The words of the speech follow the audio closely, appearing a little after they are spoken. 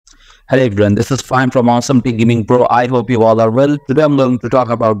Hello everyone, this is Fine from Awesome T Gaming Pro. I hope you all are well. Today I'm going to talk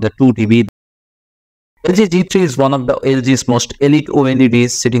about the 2TB. LG G3 is one of the LG's most elite OLEDs,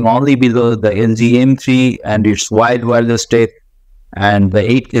 sitting only below the LG M3 and its wide wireless tech and the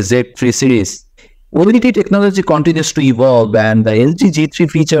 8K Z3 series. OLED technology continues to evolve, and the LG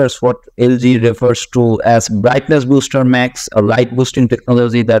G3 features what LG refers to as Brightness Booster Max, a light boosting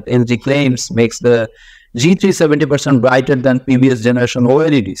technology that LG claims makes the G3 70% brighter than previous generation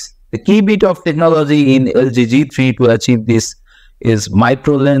OLEDs. The key bit of technology in LG G3 to achieve this is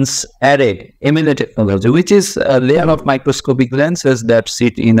micro-lens array MLA technology, which is a layer of microscopic lenses that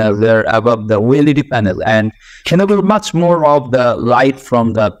sit in a layer above the OLED panel and enable much more of the light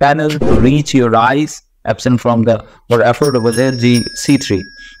from the panel to reach your eyes, absent from the more affordable LG C3.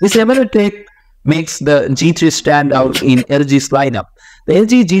 This MLA tech makes the G3 stand out in LG's lineup. The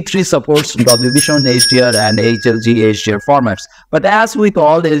LG G3 supports Dolby Vision, HDR, and HLG HDR formats, but as with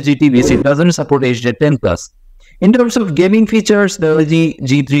all LG TVs, it doesn't support HDR10+. In terms of gaming features, the LG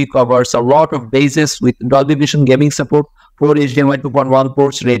G3 covers a lot of bases with Dolby Vision gaming support, 4 HDMI 2.1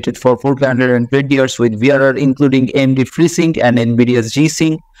 ports rated for 420 Hz with VRR including AMD FreeSync and NVIDIA's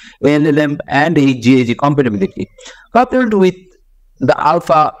G-Sync, LLM, and HGAG compatibility. Coupled with the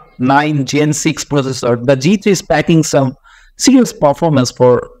Alpha 9 Gen 6 processor, the G3 is packing some serious performance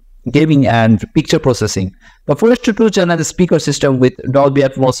for gaming and picture processing. The first 2-channel speaker system with Dolby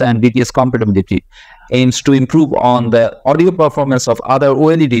Atmos and DTS compatibility aims to improve on the audio performance of other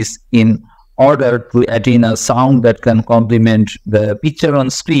OLEDs in order to attain a sound that can complement the picture on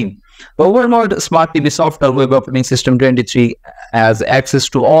screen. The overall Smart TV software web operating system 23 has access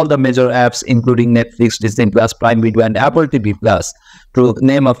to all the major apps including Netflix, Disney+, Prime Video, and Apple TV+, to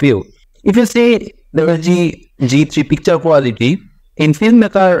name a few. If you say the LG G3 picture quality, in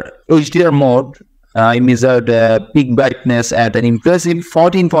Filmmaker HDR mode, I measured peak brightness at an impressive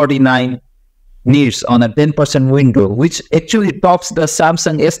 1449 nits on a 10% window, which actually tops the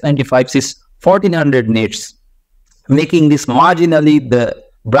Samsung S95's 1400 nits, making this marginally the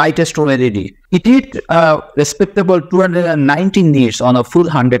brightest OLED. It hit a respectable 219 nits on a full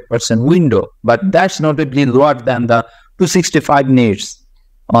 100% window, but that's notably lower than the 265 nits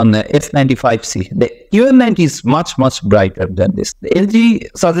on the S95C. The QN90 is much brighter than this. The LG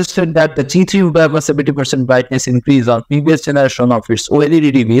suggested that the G3 would have a 70% brightness increase on previous generation of its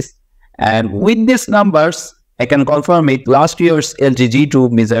OLED TVs, and with these numbers, I can confirm it. Last year's LG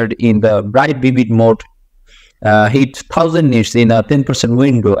G2 measured in the bright vivid mode hit 1000 nits in a 10%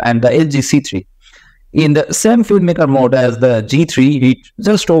 window, and the LG C3 in the same filmmaker mode as the G3 hit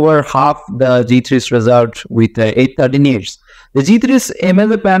just over half the G3's result with 830 nits. The G3's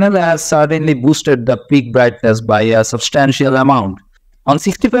MLA panel has certainly boosted the peak brightness by a substantial amount. On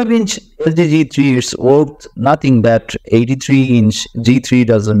 65-inch LG G3, it's worth nothing that 83-inch G3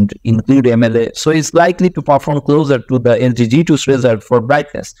 doesn't include MLA, so it's likely to perform closer to the LG G2's result for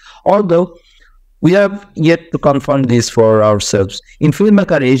brightness, although we have yet to confirm this for ourselves. In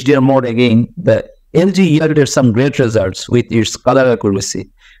Filmmaker HDR mode again, the LG yielded some great results with its color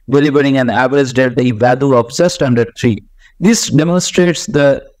accuracy, delivering an average delta E value of just under 3. This demonstrates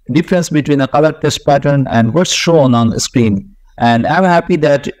the difference between a color test pattern and what's shown on the screen, and I'm happy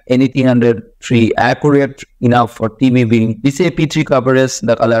that anything under 3 accurate enough for TV viewing. DCI-P3 covers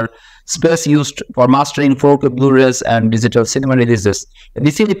the color space used for mastering 4K Blu-rays and digital cinema releases. The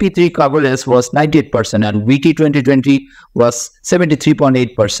DCI-P3 coverage was 98% and VT 2020 was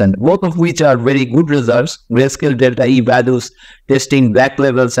 73.8%, both of which are very good results. Grayscale delta E values testing black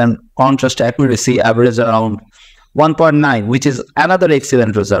levels and contrast accuracy average around 1.9, which is another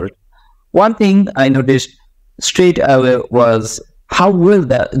excellent result. One thing I noticed straight away was how well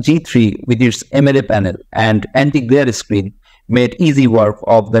the G3 with its MLA panel and anti-glare screen made easy work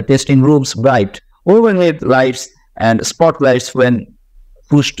of the testing room's bright overhead lights and spotlights when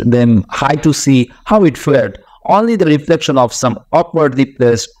pushed them high to see how it fared. Only the reflection of some awkwardly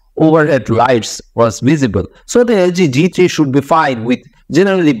placed overhead lights was visible, so the LG G3 should be fine with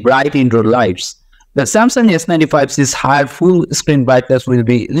generally bright indoor lights. The Samsung S95's higher full screen brightness will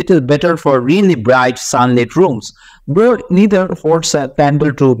be little better for really bright sunlit rooms, but neither holds a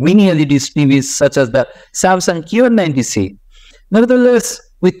candle to mini LED TVs such as the Samsung QN90C. Nevertheless,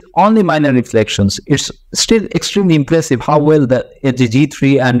 with only minor reflections, it's still extremely impressive how well the LG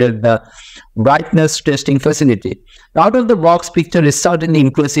G3 handled the brightness testing facility. The out-of-the-box picture is certainly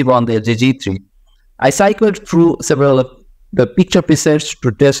impressive on the LG G3. I cycled through several of the picture presets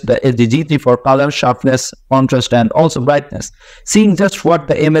to test the LG G3 for color, sharpness, contrast, and also brightness, seeing just what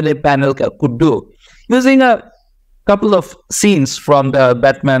the MLA panel could do. Using a couple of scenes from the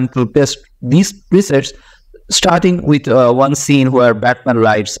Batman to test these presets, starting with one scene where Batman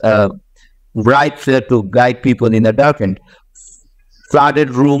lights a bright flare to guide people in a darkened,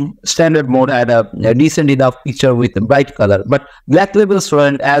 flooded room. Standard mode had a decent enough picture with a bright color, but black levels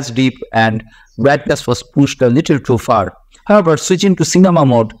weren't as deep and brightness was pushed a little too far. However, switching to cinema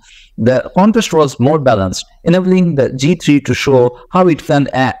mode, the contrast was more balanced, enabling the G3 to show how it can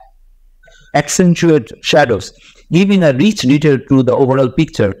accentuate shadows, giving a rich detail to the overall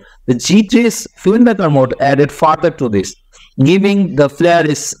picture. The G3's filmmaker mode added further to this, giving the flare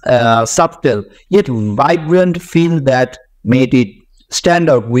is subtle yet vibrant feel that made it stand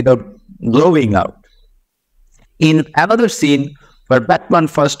out without glowing out. In another scene where Batman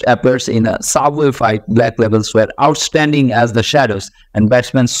first appears in a subway fight, black levels were outstanding as the shadows, and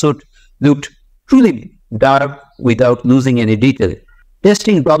Batman's suit looked truly dark without losing any detail.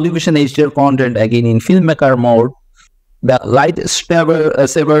 Testing WVision HDR content again in filmmaker mode, the light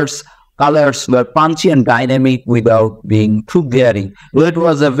savers colors were punchy and dynamic without being too glaring. Red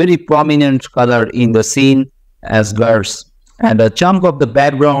was a very prominent color in the scene as girls, and a chunk of the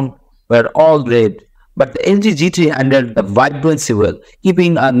background were all red. But the LG G3 handled the vibrancy well,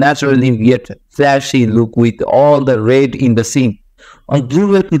 keeping a naturally yet flashy look with all the red in the scene. On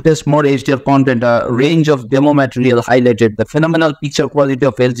Blu-ray to test more HDR content, a range of demo material highlighted the phenomenal picture quality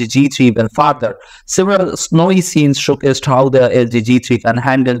of LG G3 even further. Several snowy scenes showcased how the LG G3 can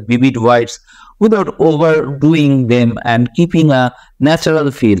handle vivid whites without overdoing them and keeping a natural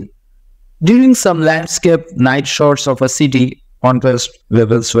feel. During some landscape night shots of a city, contrast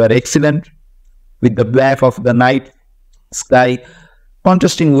levels were excellent, with the black of the night sky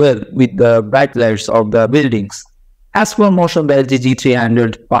contrasting well with the bright lights of the buildings. As for motion, the LG G3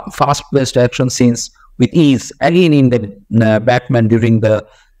 handled fast-paced action scenes with ease. Again, in the Batman during the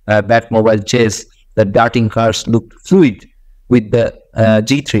Batmobile chase, the darting cars looked fluid, with the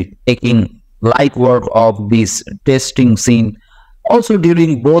G3 taking light work of this testing scene. Also,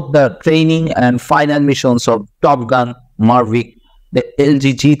 during both the training and final missions of Top Gun Maverick, the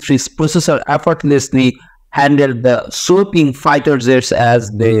LG G3's processor effortlessly handled the sweeping fighter jets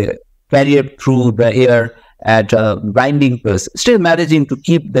as they carried through the air at a blinding pace, still managing to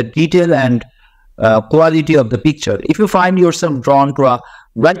keep the detail and quality of the picture. If you find yourself drawn to a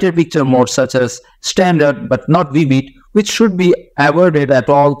brighter picture mode such as standard but not vivid, which should be avoided at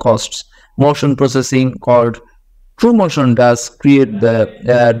all costs, motion processing called True Motion does create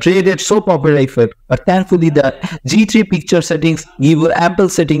the dreaded soap opera effect, but thankfully the G3 picture settings give you ample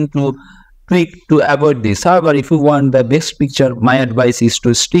setting to tweak to avoid this. However, if you want the best picture, my advice is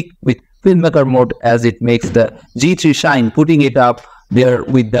to stick with filmmaker mode as it makes the G3 shine, putting it up there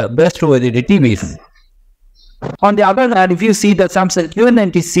with the best OLED TVs. On the other hand, if you see the Samsung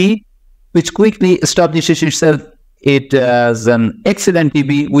QN90C, which quickly establishes itself as an excellent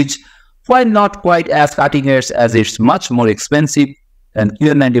TV, which while not quite as cutting edge as it's much more expensive than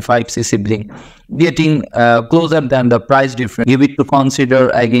QN95C sibling, getting closer than the price difference, give it to consider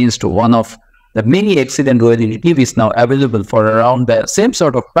against one of the many excellent OLED TVs now available for around the same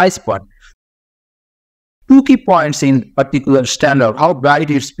sort of price point. Two key points in particular stand out: how bright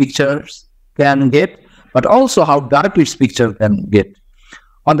its pictures can get, but also how dark its picture can get.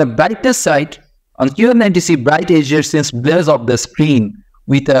 On the brightness side, on QN90C, bright HDR scenes blaze up the screen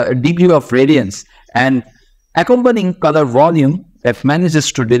with a degree of radiance and accompanying color volume that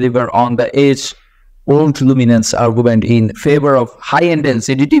manages to deliver on the edge old luminance argument in favor of high-end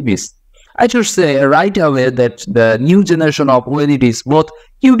LCD TVs. I should say right away that the new generation of OLEDs, both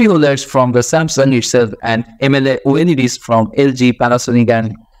QD OLEDs from the Samsung itself and MLA OLEDs from LG, Panasonic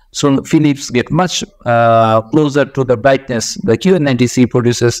and soon Philips, get much closer to the brightness the QN90C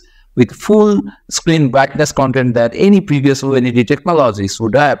produces with full screen brightness content that any previous OLED technologies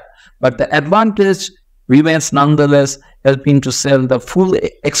would have. But the advantage remains nonetheless, helping to sell the full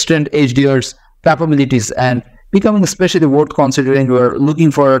extent HDR's capabilities and becoming especially worth considering you are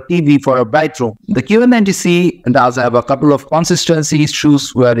looking for a TV for a bright room. The QN90C does have a couple of consistency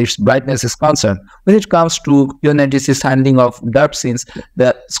issues where its brightness is concerned. When it comes to QN90C's handling of dark scenes,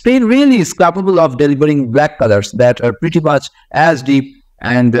 the screen really is capable of delivering black colors that are pretty much as deep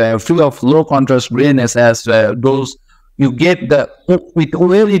and free of low contrast grayness as those you get with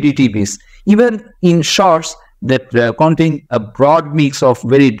OLED TVs. Even in shots that contain a broad mix of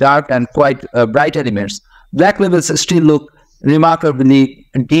very dark and quite bright elements, black levels still look remarkably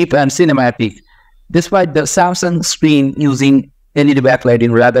deep and cinematic, despite the Samsung screen using LED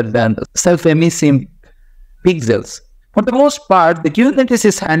backlighting rather than self-emitting pixels. For the most part, the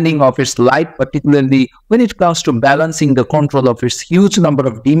QN90C's handling of its light, particularly when it comes to balancing the control of its huge number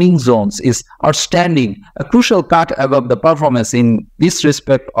of dimming zones, is outstanding, a crucial cut above the performance in this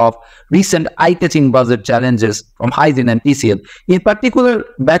respect of recent eye-catching budget challenges from Hisense and TCL. In particular,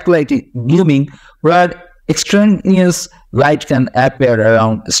 backlight glooming, where extraneous light can appear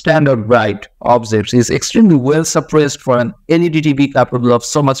around standard bright objects, is extremely well suppressed for an LED TV capable of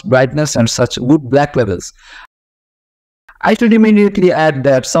so much brightness and such good black levels. I should immediately add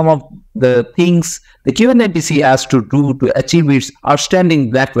that some of the things the QN90C has to do to achieve its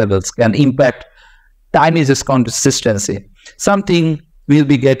outstanding black levels can impact the image's consistency, something we'll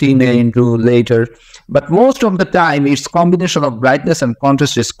be getting into later. But most of the time, its combination of brightness and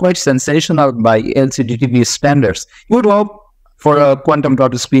contrast is quite sensational by LCD TV standards. You would hope for a quantum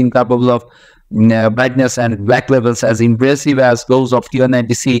dot screen capable of brightness and black levels as impressive as those of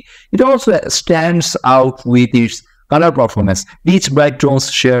QN90C. It also stands out with its color performance. Each bright tones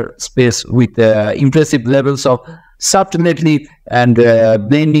share space with impressive levels of subtlety and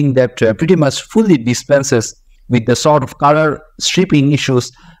blending that pretty much fully dispenses with the sort of color stripping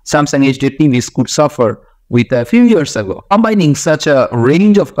issues Samsung HD TVs could suffer with a few years ago. Combining such a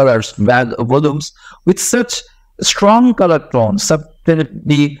range of colors volumes with such strong color tones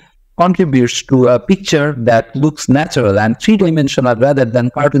subtly contributes to a picture that looks natural and three-dimensional rather than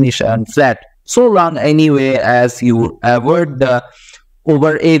cartoonish and flat. So long anyway as you avoid the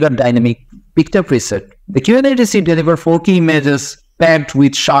over-eager dynamic picture preset. The QN90C delivers 4K images packed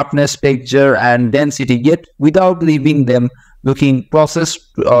with sharpness, texture, and density, yet without leaving them looking processed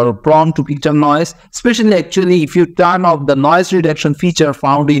or prone to picture noise, especially actually if you turn off the noise reduction feature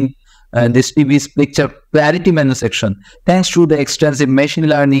found in this TV's picture clarity menu section. Thanks to the extensive machine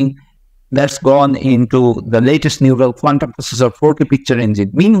learning that's gone into the latest neural quantum processor 4K picture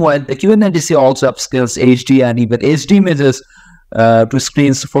engine. Meanwhile, the QN90C also upscales HD and even HD images to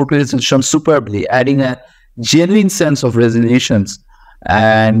screens 4K resolution superbly, adding a genuine sense of resolutions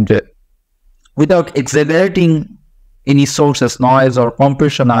and without exaggerating any sources, noise, or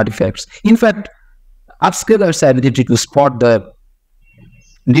compression artifacts. In fact, upscaler's ability to spot the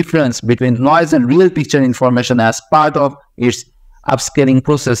difference between noise and real picture information as part of its upscaling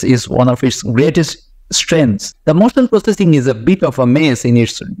process is one of its greatest strengths. The motion processing is a bit of a mess in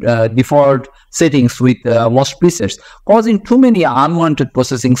its default settings with most presets, causing too many unwanted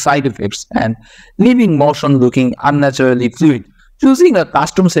processing side effects and leaving motion looking unnaturally fluid. Choosing a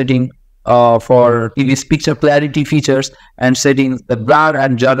custom setting for TV's picture clarity features and setting the blur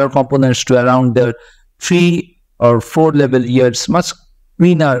and judder components to around the 3 or 4 level yields much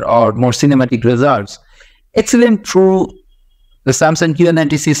cleaner or more cinematic results. Excellent through the Samsung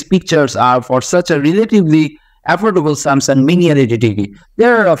QN90C's pictures are for such a relatively affordable Samsung Mini LED TV.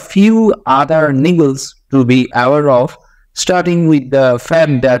 There are a few other niggles to be aware of, starting with the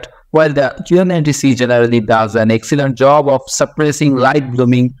fact that while the QN90C generally does an excellent job of suppressing light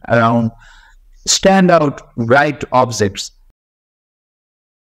blooming around standout bright objects,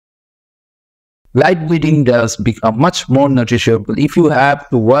 light bleeding does become much more noticeable if you have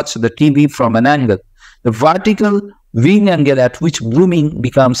to watch the TV from an angle. The vertical viewing angle at which blooming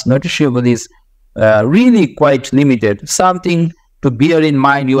becomes noticeable is really quite limited, something to bear in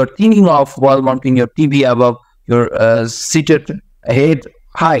mind you are thinking of while mounting your TV above your seated head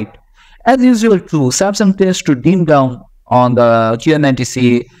height. As usual too, Samsung tends to dim down on the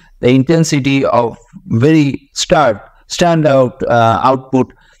QN90C the intensity of very standout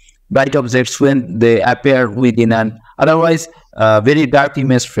output bright objects when they appear within an otherwise very dark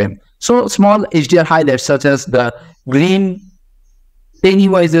image frame. So small HDR highlights such as the green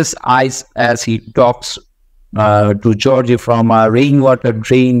Pennywise's eyes as he talks to Georgie from a rainwater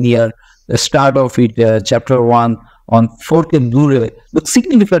drain near the start of it, chapter 1 on 4K Blu-ray look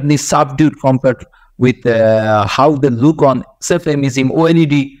significantly subdued compared with how they look on self-emitting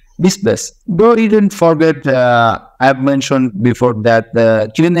OLED displays. Though you didn't forget, I've mentioned before that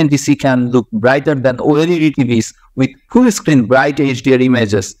the QN90C can look brighter than OLED TVs with full-screen bright HDR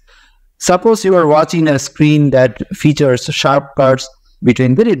images. Suppose you are watching a screen that features sharp cuts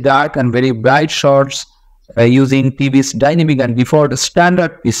between very dark and very bright shots using TV's dynamic and default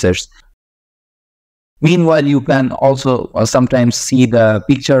standard presets. Meanwhile, you can also sometimes see the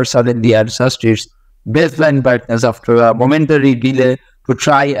picture suddenly adjust its baseline brightness after a momentary delay to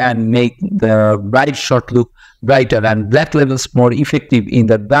try and make the bright shot look brighter and black levels more effective in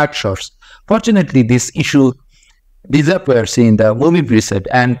the dark shots. Fortunately, this issue disappears in the movie preset,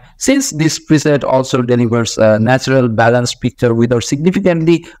 and since this preset also delivers a natural balanced picture without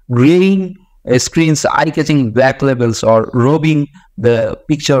significantly graying screen's eye-catching black levels or robbing the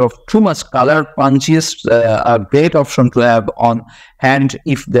picture of too much color punches, a great option to have on hand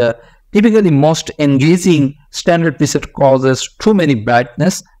if the typically most engaging standard preset causes too many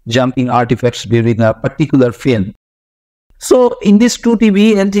brightness jumping artifacts during a particular film. So in this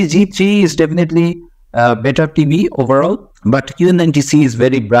 2TB, LG G3 is definitely a better TV overall, but QN90C is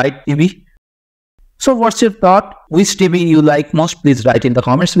very bright TV. So what's your thought? Which TV you like most? Please write in the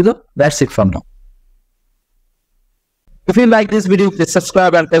comments below. That's it from now. If you like this video, please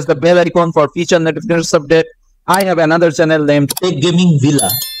subscribe and press the bell icon for future notifications update. I have another channel named Tech Gaming Villa,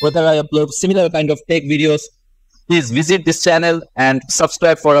 where I upload similar kind of tech videos. Please visit this channel and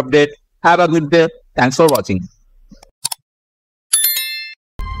subscribe for update. Have a good day. Thanks for watching.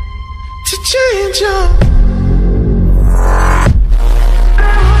 To change your